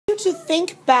to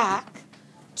think back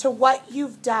to what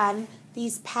you've done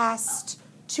these past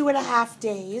 2.5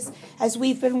 days as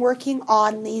we've been working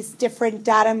on these different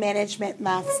data management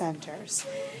math centers.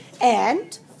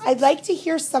 And I'd like to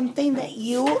hear something that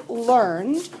you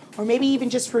learned, or maybe even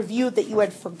just reviewed that you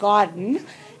had forgotten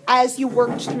as you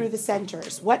worked through the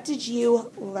centers. What did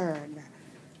you learn?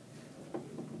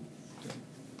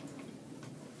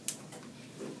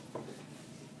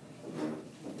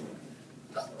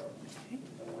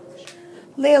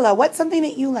 Layla, what's something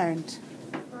that you learned?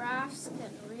 Graphs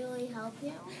can really help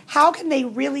you. How can they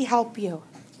really help you?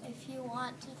 If you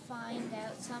want to find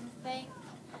out something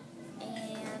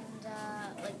and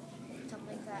like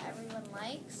something that everyone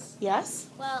likes. Yes?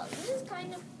 Well, this is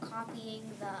kind of copying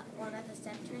the one at the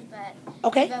centers, but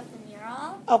Okay. about the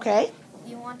mural. Okay.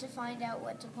 You want to find out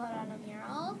what to put on a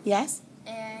mural, Yes?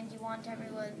 and you want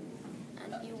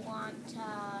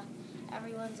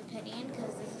everyone's opinion,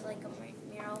 because this is like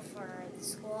a mural for the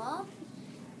school.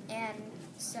 And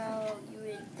so you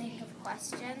would think of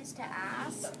questions to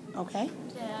ask Okay.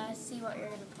 to see what you're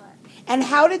going to put. And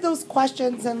how did those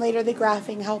questions and later the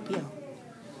graphing help you?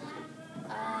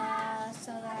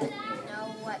 So that you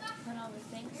know what to put on the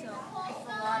thing. So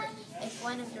if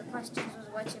one of your questions was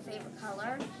what's your favorite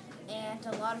color, and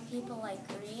a lot of people like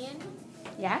green,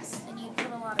 Yes? and you put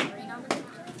a lot of green on the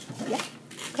picture. Yeah.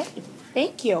 Okay.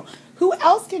 Thank you. Who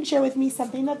else can share with me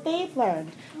something that they've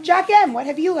learned? Jack M., what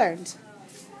have you learned?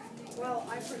 Well,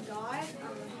 I forgot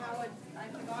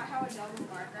how a double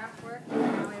bar graph worked, and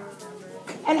now I remember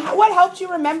And what helped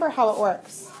you remember how it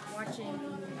works? watching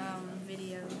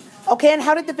videos. Okay, and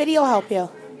how did the video help you?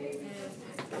 It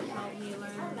helped me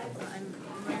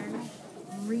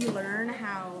relearn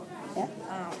how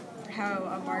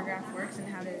a bar graph works and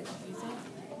how to use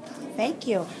it. Thank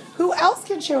you. Who else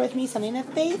can share with me something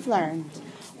that they've learned?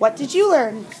 What did you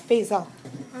learn, Faisal?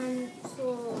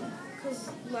 So, because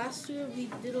last year we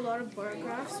did a lot of bar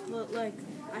graphs, but like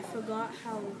I forgot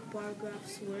how bar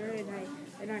graphs were,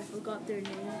 and I forgot their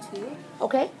name too.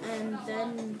 Okay. And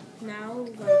then now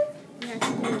like we had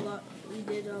to do a lot. We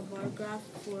did a bar graph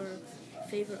for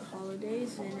favorite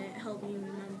holidays, and it helped me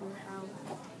remember how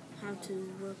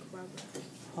to work bar graphs.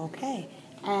 Okay.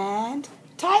 And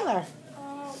Tyler?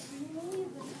 Me,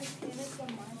 the Titanic on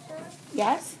Minecraft.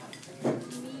 Yes?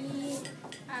 Me,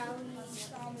 Ali,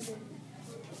 Ahmed,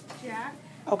 and Jack.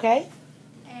 Okay.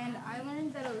 And I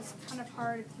learned that it was kind of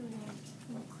hard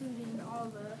including all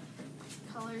the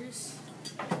colors.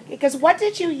 Because what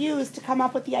did you use to come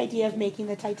up with the idea of making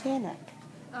the Titanic?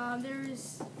 There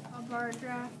was a bar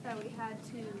graph that we had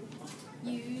to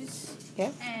use.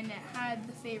 Yes. And it had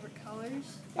the favorite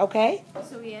colors. Okay.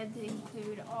 So we had to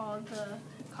include all the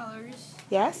colors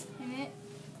Yes? in it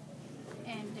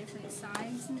and different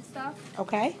signs and stuff.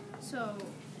 Okay. So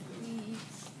we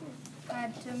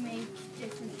had to make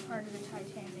different part of the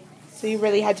Titanic. So you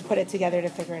really had to put it together to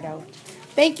figure it out.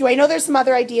 Thank you. I know there's some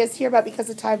other ideas here, but because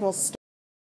of time, we'll stop.